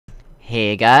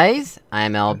Hey guys,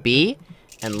 I'm LB,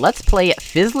 and let's play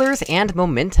Fizzlers and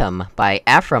Momentum by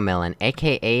Afro Melon,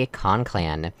 aka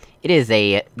Konclan. It is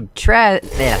a what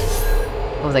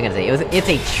was I gonna say? It's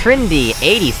a trendy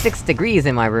 86 degrees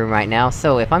in my room right now,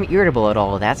 so if I'm irritable at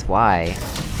all, that's why.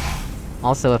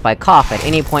 Also, if I cough at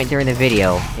any point during the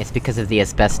video, it's because of the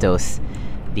asbestos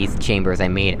these chambers are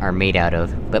made out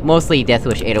of. But mostly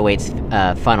Deathwish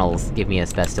 808's, funnels give me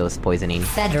asbestos poisoning.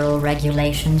 Federal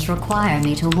regulations require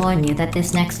me to warn you that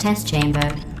this next test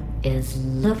chamber is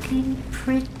looking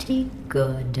pretty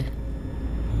good.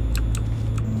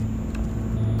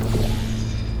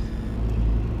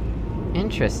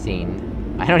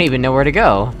 Interesting. I don't even know where to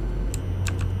go.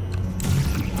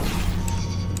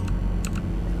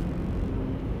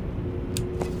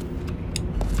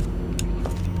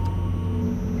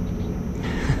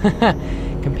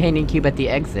 Companion cube at the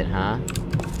exit, huh?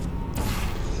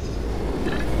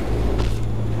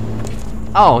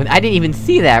 Oh, I didn't even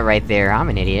see that right there, I'm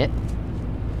an idiot.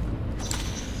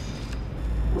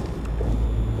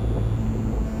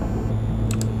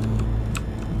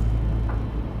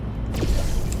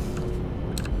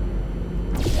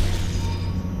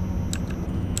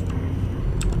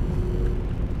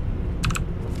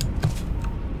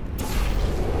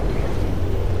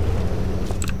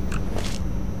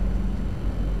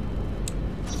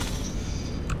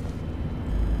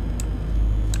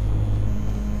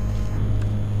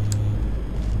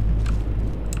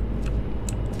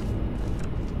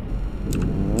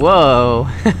 Whoa!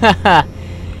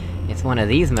 It's one of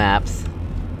these maps.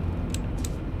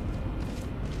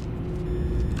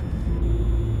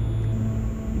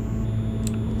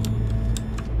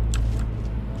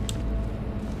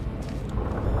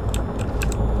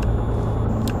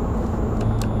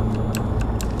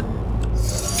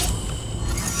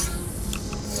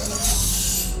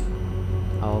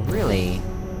 Oh, really?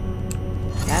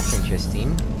 That's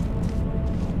interesting.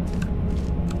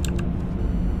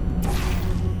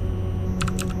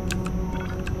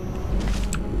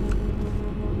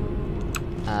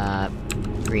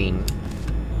 Green.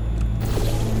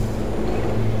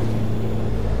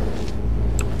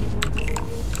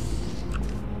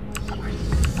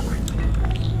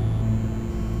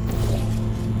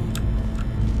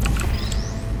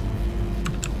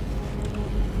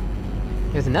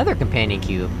 There's another companion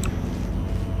cube.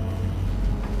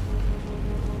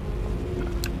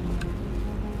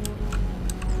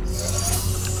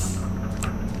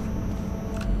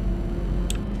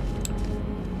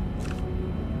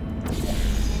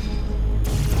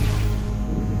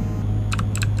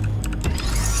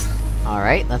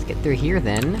 Alright, let's get through here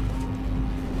then.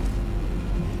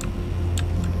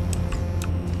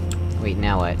 Wait,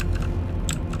 now what?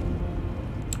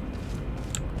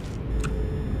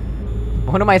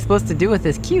 What am I supposed to do with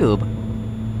this cube?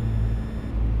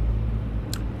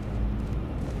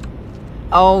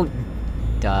 Oh...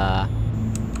 duh.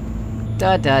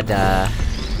 Duh duh duh.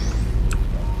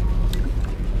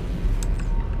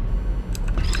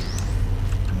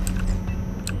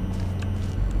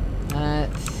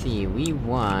 Let's see, we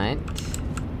want...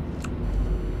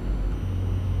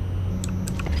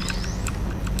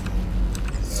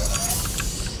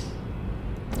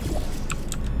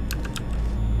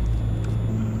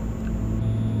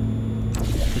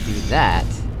 to do that.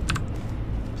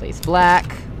 Place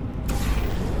black.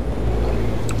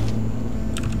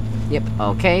 Yep,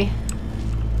 okay.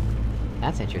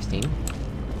 That's interesting.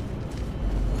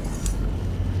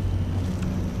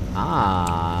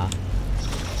 Ah...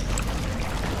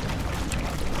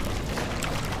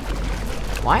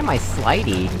 Why am I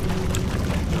slidey?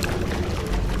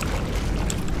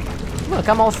 Look,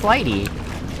 I'm all slidey.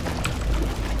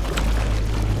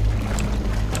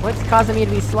 What's causing me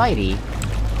to be slidey?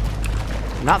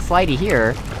 I'm not slidey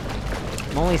here.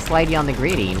 I'm only slidey on the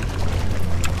grating.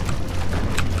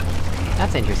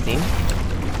 That's interesting.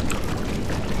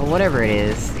 Well, whatever it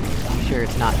is, I'm sure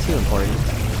it's not too important.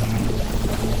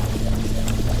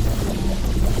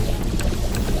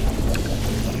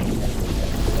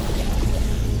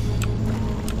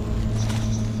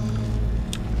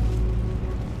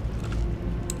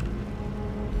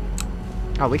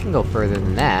 Oh, we can go further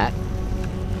than that.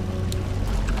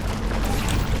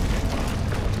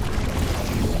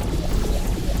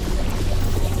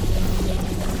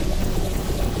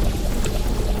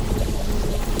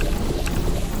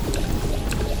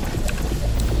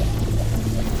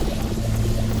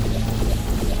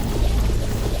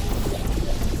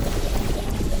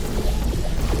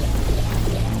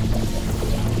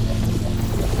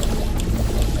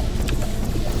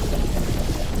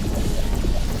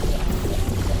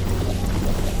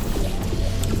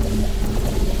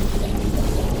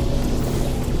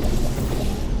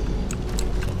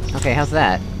 Okay, how's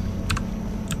that?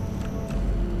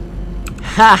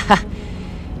 Ha!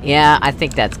 Yeah, I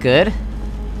think that's good.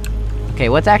 Okay,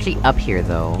 what's actually up here,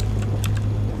 though?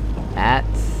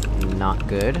 That's... not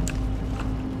good.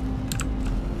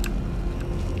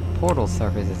 Portal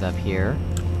surface is up here.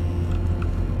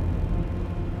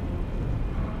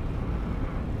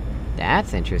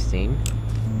 That's interesting.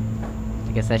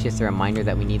 I guess that's just a reminder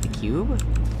that we need the cube?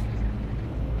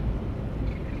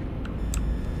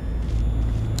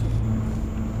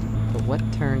 But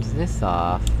what turns this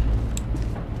off?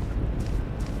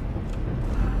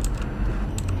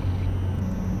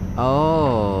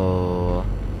 Oh...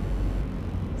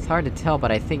 It's hard to tell,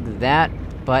 but I think that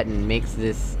button makes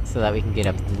this so that we can get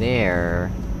up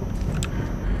there.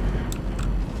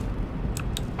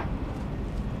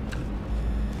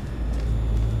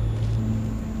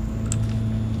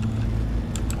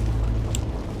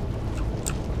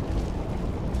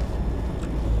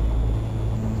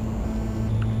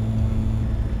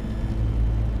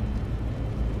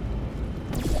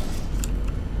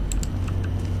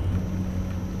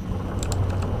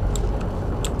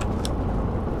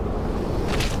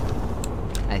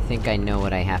 I think I know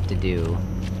what I have to do.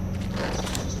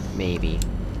 Maybe.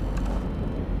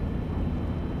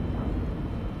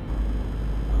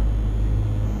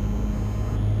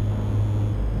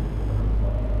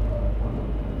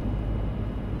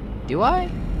 Do I?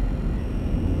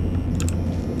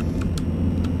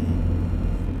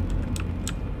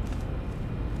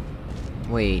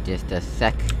 Wait, just a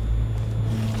sec.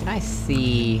 Can I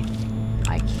see...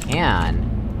 I can.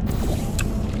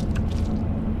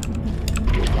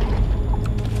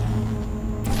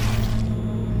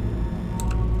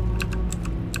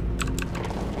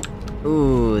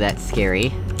 Ooh, that's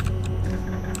scary.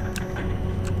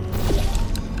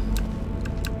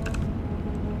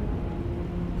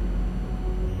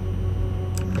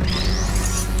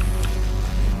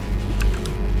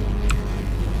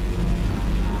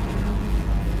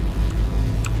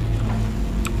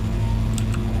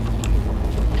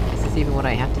 Is this even what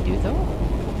I have to do, though?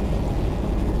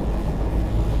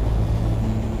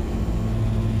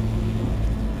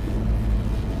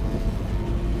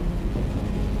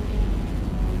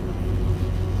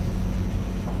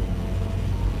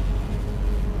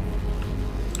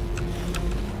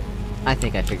 I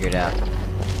think I figured out.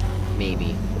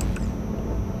 Maybe.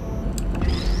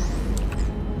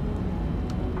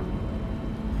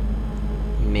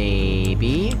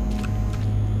 Maybe...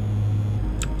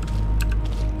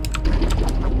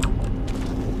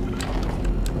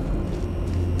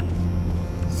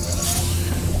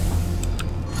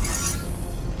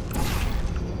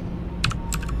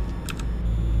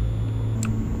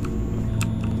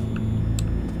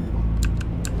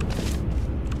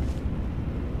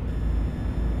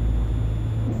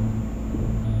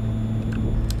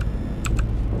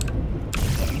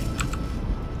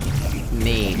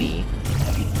 Maybe.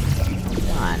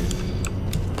 Come on.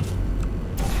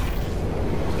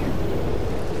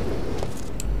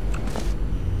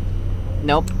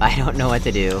 Nope, I don't know what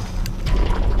to do.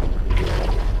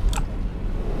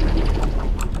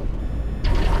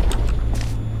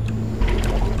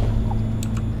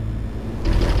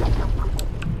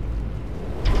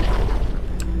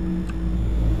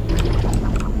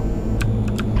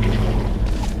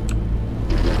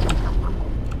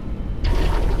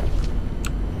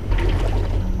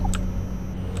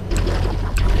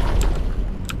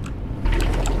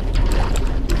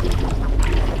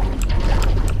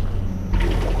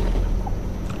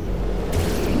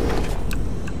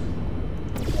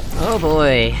 Oh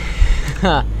boy!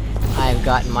 I've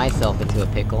gotten myself into a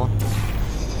pickle.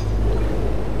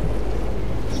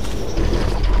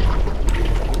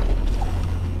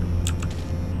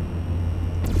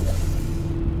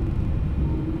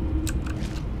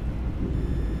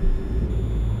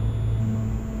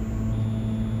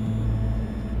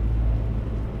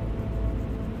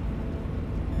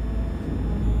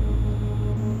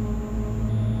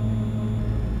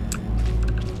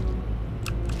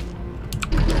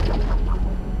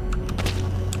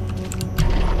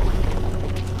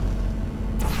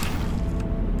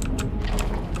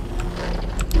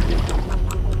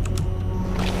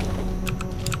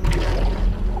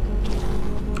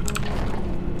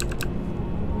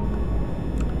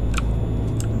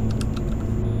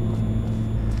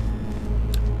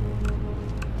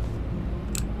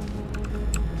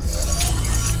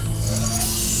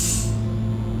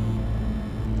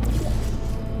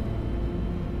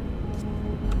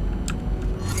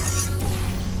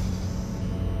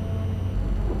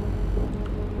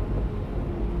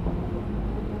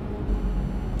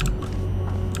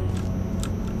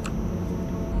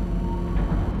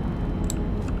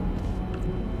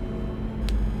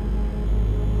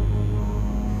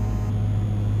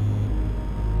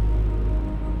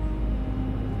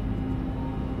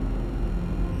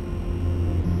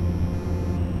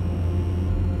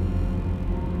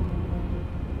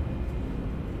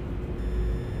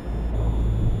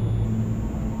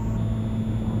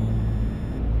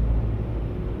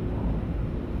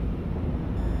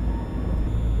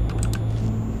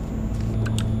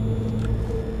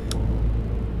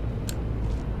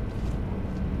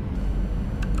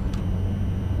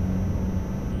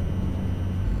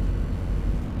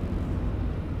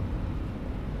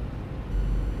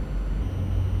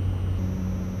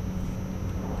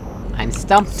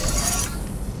 stumped!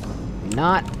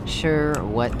 Not sure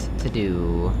what to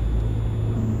do.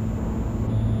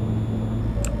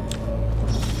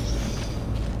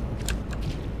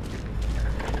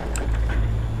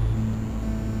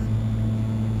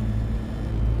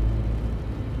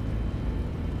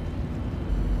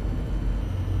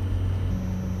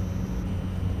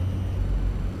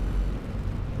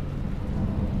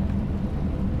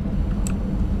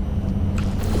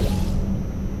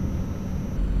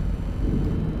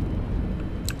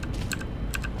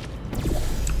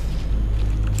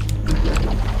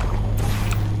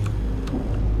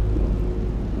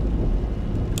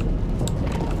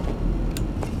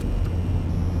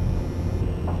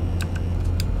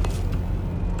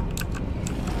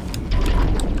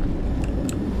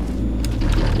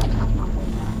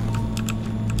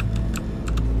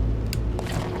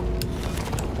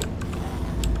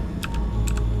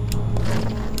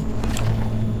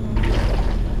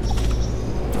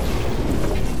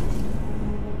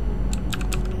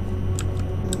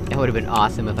 It would've been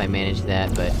awesome if I managed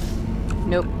that, but...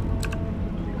 nope.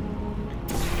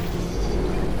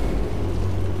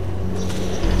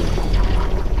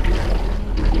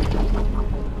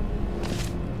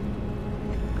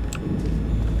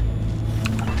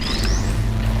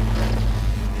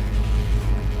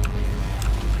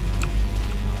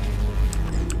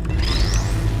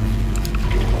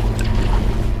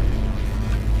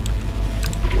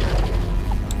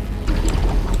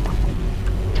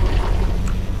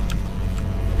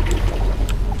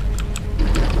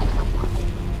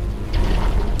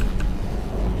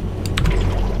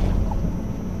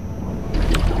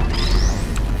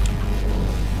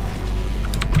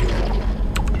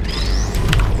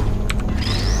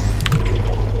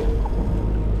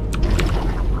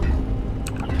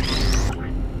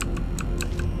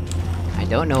 I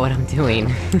don't know what I'm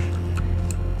doing.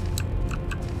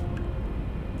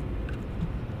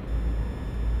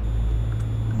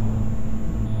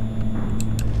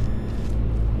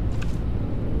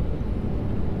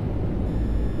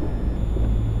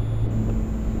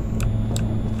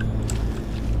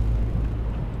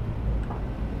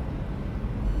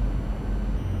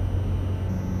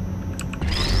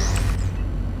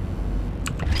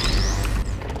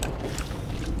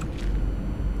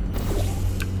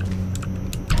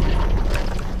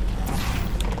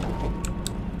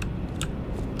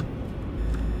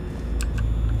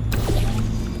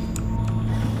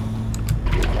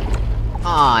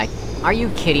 Aw, are you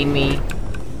kidding me?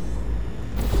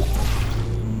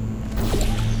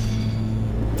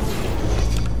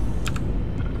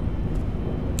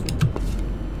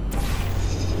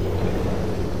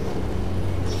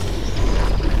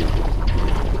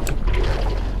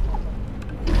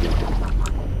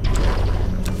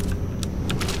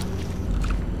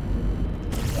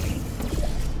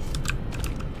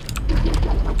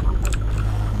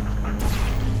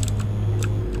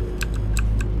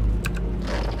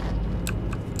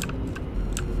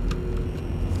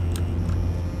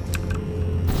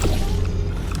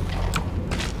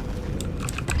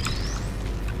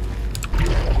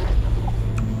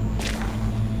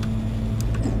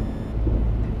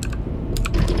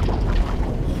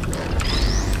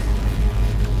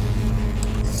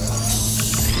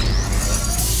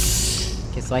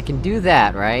 So I can do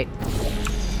that, right?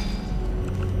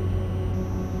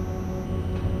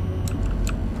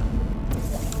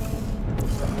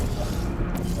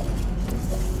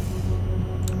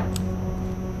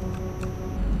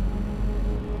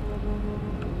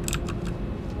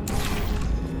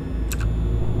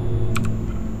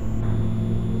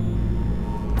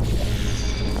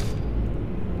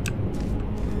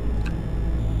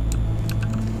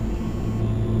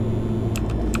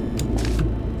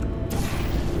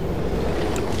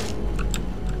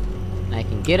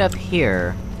 Get up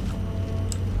here,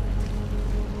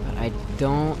 but I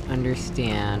don't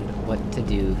understand what to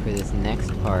do for this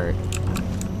next part.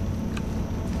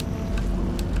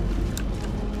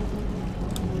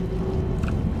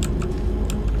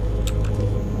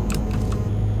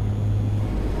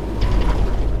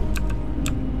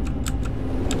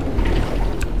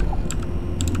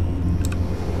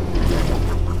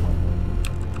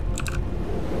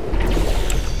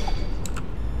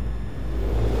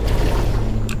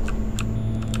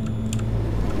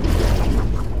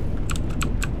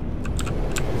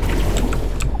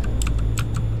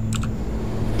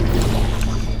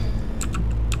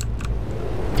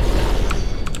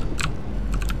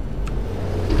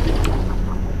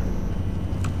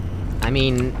 I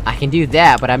mean, I can do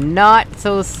that, but I'm not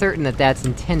so certain that that's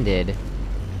intended.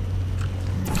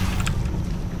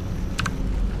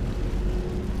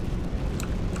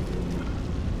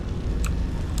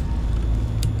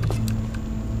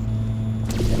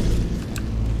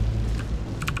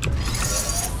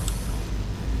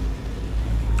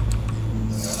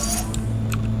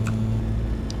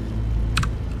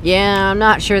 Yeah, I'm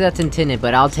not sure that's intended,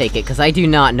 but I'll take it, cause I do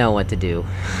not know what to do.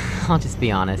 I'll just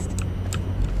be honest.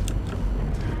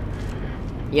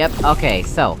 Yep, okay,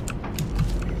 so...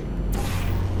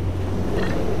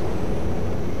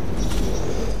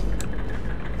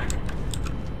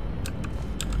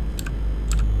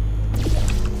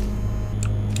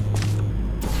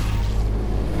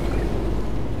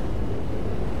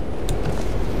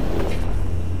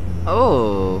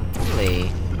 Oh, really?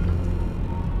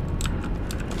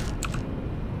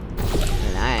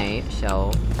 And I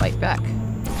shall fight back.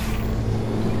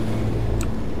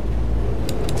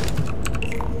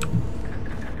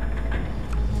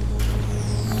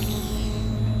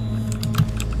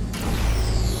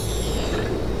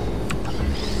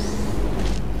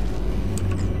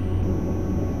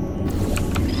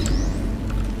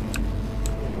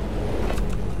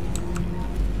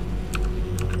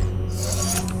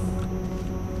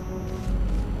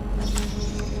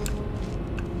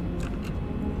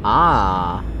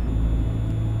 Ah.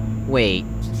 Wait.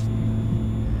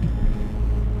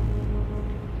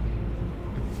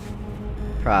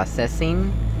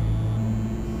 Processing?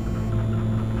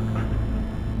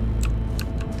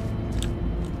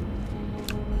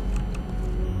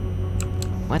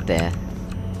 What the?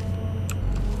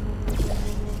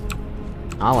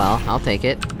 Oh well, I'll take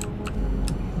it.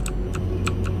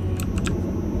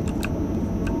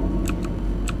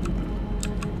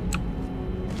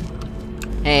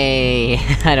 Hey,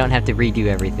 I don't have to redo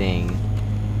everything.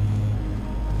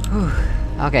 Whew.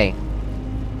 Okay.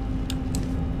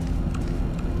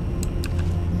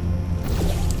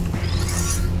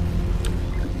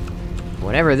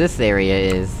 Whatever this area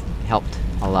is, helped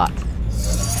a lot.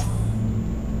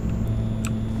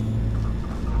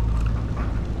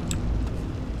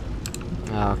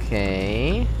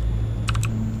 Okay...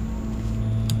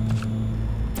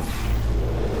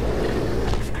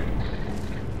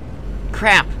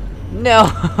 Crap!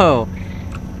 No!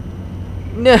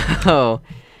 No!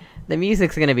 The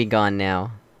music's gonna be gone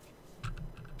now.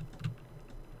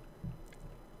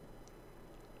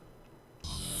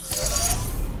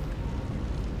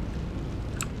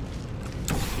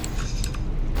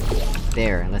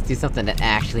 There, let's do something that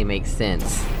actually makes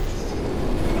sense.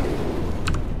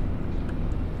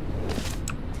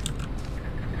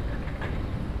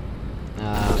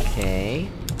 Okay...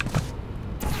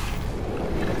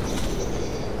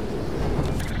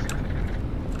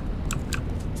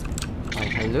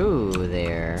 Hello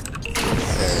there,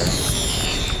 sir.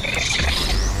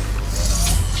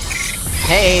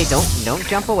 Hey, don't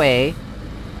jump away.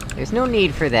 There's no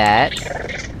need for that.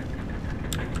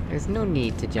 There's no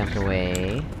need to jump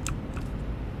away.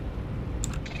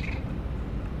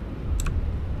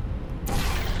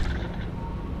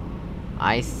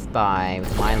 I spy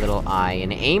with my little eye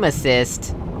an aim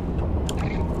assist!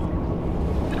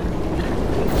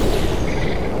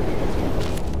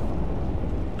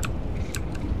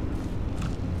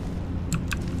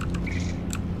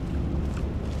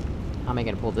 How am I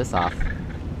gonna pull this off?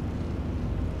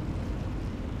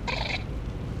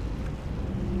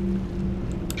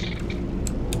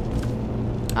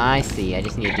 I see, I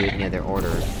just need to do it in the other order.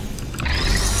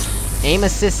 Aim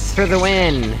assists for the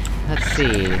win! Let's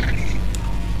see...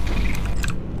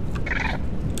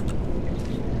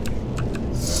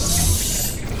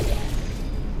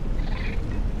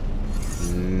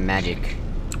 Magic.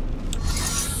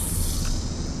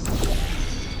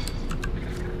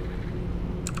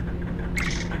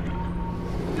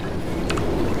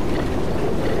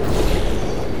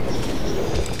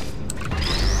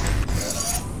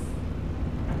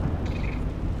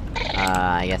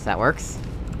 I guess that works.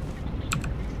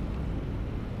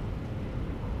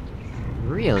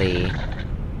 Really?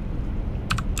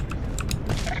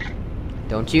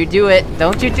 Don't you do it!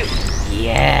 Don't you do-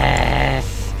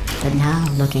 Yes! But now,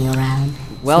 looking around...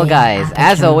 Well guys, seeing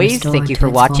as Aperture always, restored thank you to for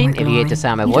its watching. former If you get to glory,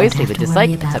 sound my you voice, don't leave a have to dislike,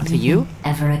 worry it's up about to you. anything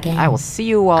ever again. I will see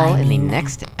you all I in the mean that.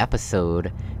 next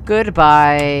episode.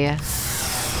 Goodbye!